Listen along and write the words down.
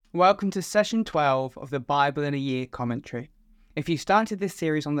Welcome to session 12 of the Bible in a Year commentary. If you started this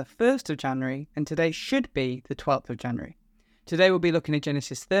series on the 1st of January, then today should be the 12th of January. Today we'll be looking at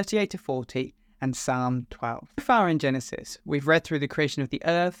Genesis 38 to 40 and Psalm 12. So far in Genesis, we've read through the creation of the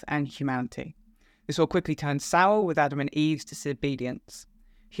earth and humanity. This all quickly turned sour with Adam and Eve's disobedience.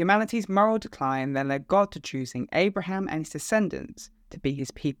 Humanity's moral decline then led God to choosing Abraham and his descendants to be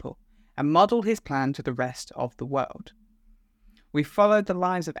his people and model his plan to the rest of the world. We followed the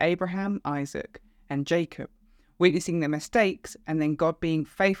lives of Abraham, Isaac, and Jacob, witnessing their mistakes and then God being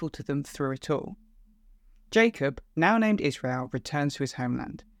faithful to them through it all. Jacob, now named Israel, returns to his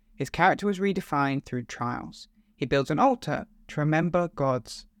homeland. His character was redefined through trials. He builds an altar to remember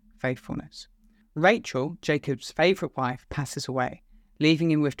God's faithfulness. Rachel, Jacob's favourite wife, passes away,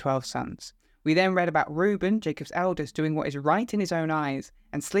 leaving him with 12 sons. We then read about Reuben, Jacob's eldest, doing what is right in his own eyes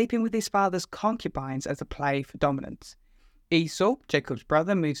and sleeping with his father's concubines as a play for dominance. Esau, Jacob's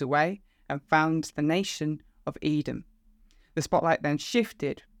brother, moves away and founds the nation of Edom. The spotlight then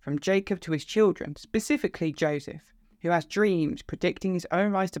shifted from Jacob to his children, specifically Joseph, who has dreams predicting his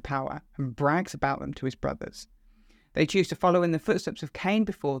own rise to power and brags about them to his brothers. They choose to follow in the footsteps of Cain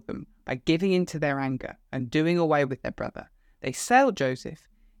before them by giving in to their anger and doing away with their brother. They sell Joseph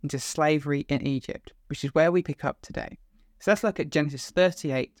into slavery in Egypt, which is where we pick up today. So let's look at Genesis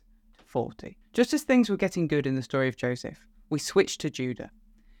 38 to 40. Just as things were getting good in the story of Joseph, we switch to Judah.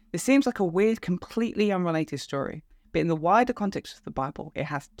 This seems like a weird, completely unrelated story, but in the wider context of the Bible, it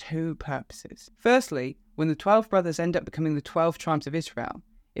has two purposes. Firstly, when the 12 brothers end up becoming the 12 tribes of Israel,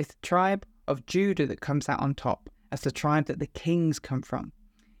 it's the tribe of Judah that comes out on top as the tribe that the kings come from.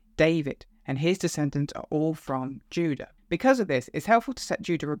 David and his descendants are all from Judah. Because of this, it's helpful to set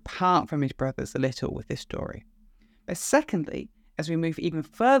Judah apart from his brothers a little with this story. But secondly, as we move even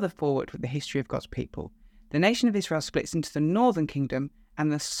further forward with the history of God's people, the nation of Israel splits into the northern kingdom and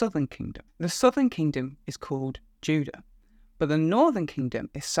the southern kingdom. The southern kingdom is called Judah, but the northern kingdom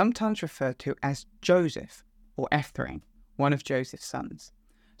is sometimes referred to as Joseph or Ephraim, one of Joseph's sons.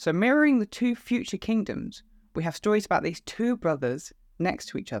 So mirroring the two future kingdoms, we have stories about these two brothers next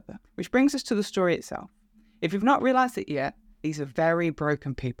to each other, which brings us to the story itself. If you've not realised it yet, these are very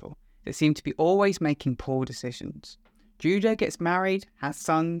broken people that seem to be always making poor decisions. Judah gets married, has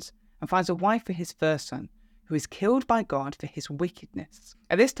sons, and finds a wife for his first son, who is killed by God for his wickedness.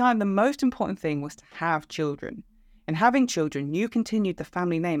 At this time, the most important thing was to have children. In having children, you continued the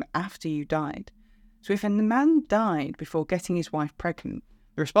family name after you died. So if a man died before getting his wife pregnant,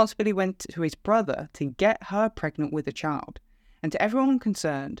 the responsibility went to his brother to get her pregnant with a child. And to everyone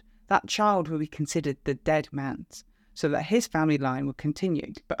concerned, that child would be considered the dead man's, so that his family line would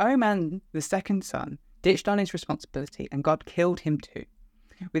continue. But Onan, the second son, ditched on his responsibility and God killed him too.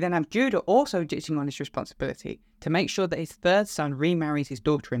 We then have Judah also ditching on his responsibility to make sure that his third son remarries his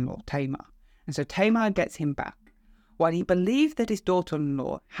daughter-in-law, Tamar. And so Tamar gets him back. While he believed that his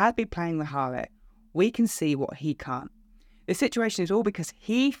daughter-in-law had been playing the harlot, we can see what he can't. This situation is all because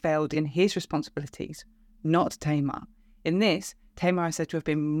he failed in his responsibilities, not Tamar. In this, Tamar is said to have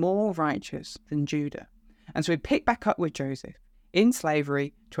been more righteous than Judah. And so we pick back up with Joseph, in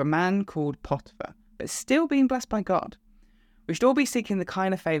slavery to a man called Potiphar, but still being blessed by God. We should all be seeking the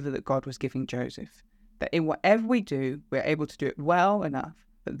kind of favour that God was giving Joseph, that in whatever we do, we're able to do it well enough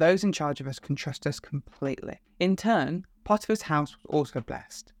that those in charge of us can trust us completely. In turn, Potiphar's house was also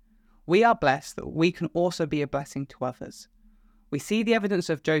blessed. We are blessed that we can also be a blessing to others. We see the evidence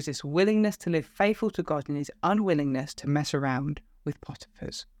of Joseph's willingness to live faithful to God and his unwillingness to mess around with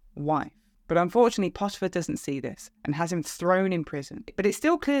Potiphar's wife. But unfortunately, Potiphar doesn't see this and has him thrown in prison. But it's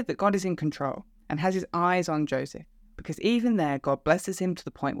still clear that God is in control and has his eyes on Joseph, because even there, God blesses him to the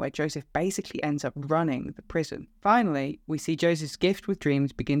point where Joseph basically ends up running the prison. Finally, we see Joseph's gift with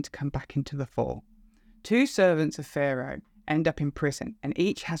dreams begin to come back into the fore. Two servants of Pharaoh end up in prison, and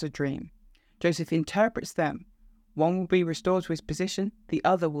each has a dream. Joseph interprets them. One will be restored to his position, the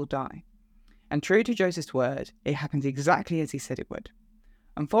other will die. And true to Joseph's word, it happens exactly as he said it would.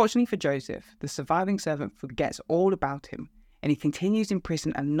 Unfortunately for Joseph, the surviving servant forgets all about him, and he continues in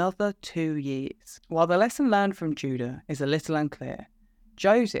prison another 2 years. While the lesson learned from Judah is a little unclear,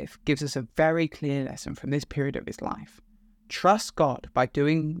 Joseph gives us a very clear lesson from this period of his life. Trust God by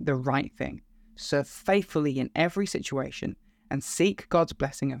doing the right thing, serve faithfully in every situation, and seek God's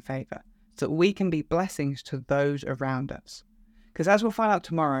blessing and favour, so that we can be blessings to those around us. Because as we'll find out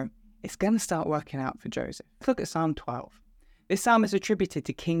tomorrow, it's going to start working out for Joseph. Let's look at Psalm 12. This psalm is attributed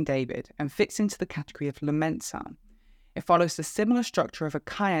to King David and fits into the category of lament psalm. It follows the similar structure of a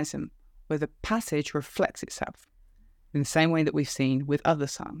chiasm, where the passage reflects itself, in the same way that we've seen with other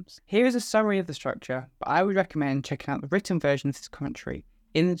psalms. Here is a summary of the structure, but I would recommend checking out the written version of this commentary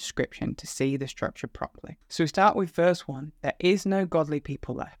in the description to see the structure properly. So we start with verse 1, there is no godly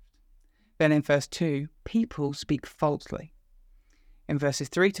people left. Then in verse 2, people speak falsely. In verses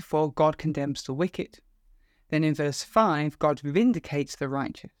 3 to 4, God condemns the wicked. Then in verse 5, God vindicates the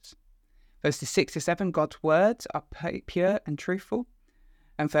righteous. Verses 6 to 7, God's words are pure and truthful.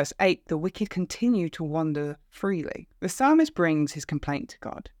 And verse 8, the wicked continue to wander freely. The psalmist brings his complaint to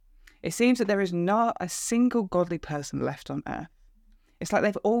God. It seems that there is not a single godly person left on earth. It's like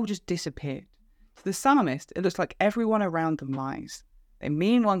they've all just disappeared. To the psalmist, it looks like everyone around them lies. They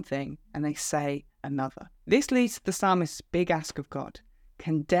mean one thing and they say another. This leads to the psalmist's big ask of God.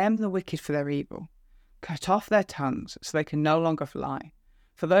 Condemn the wicked for their evil. Cut off their tongues so they can no longer lie.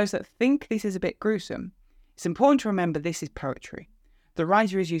 For those that think this is a bit gruesome, it's important to remember this is poetry. The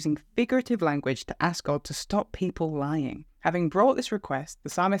writer is using figurative language to ask God to stop people lying. Having brought this request, the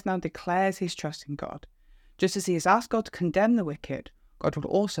psalmist now declares his trust in God. Just as he has asked God to condemn the wicked, God will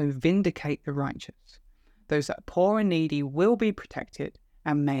also vindicate the righteous. Those that are poor and needy will be protected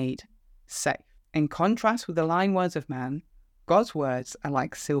and made safe. In contrast with the lying words of man, God's words are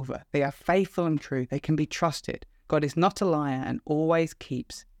like silver. They are faithful and true. They can be trusted. God is not a liar and always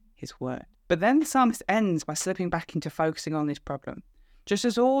keeps his word. But then the psalmist ends by slipping back into focusing on this problem. Just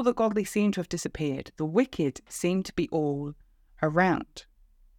as all the godly seem to have disappeared, the wicked seem to be all around.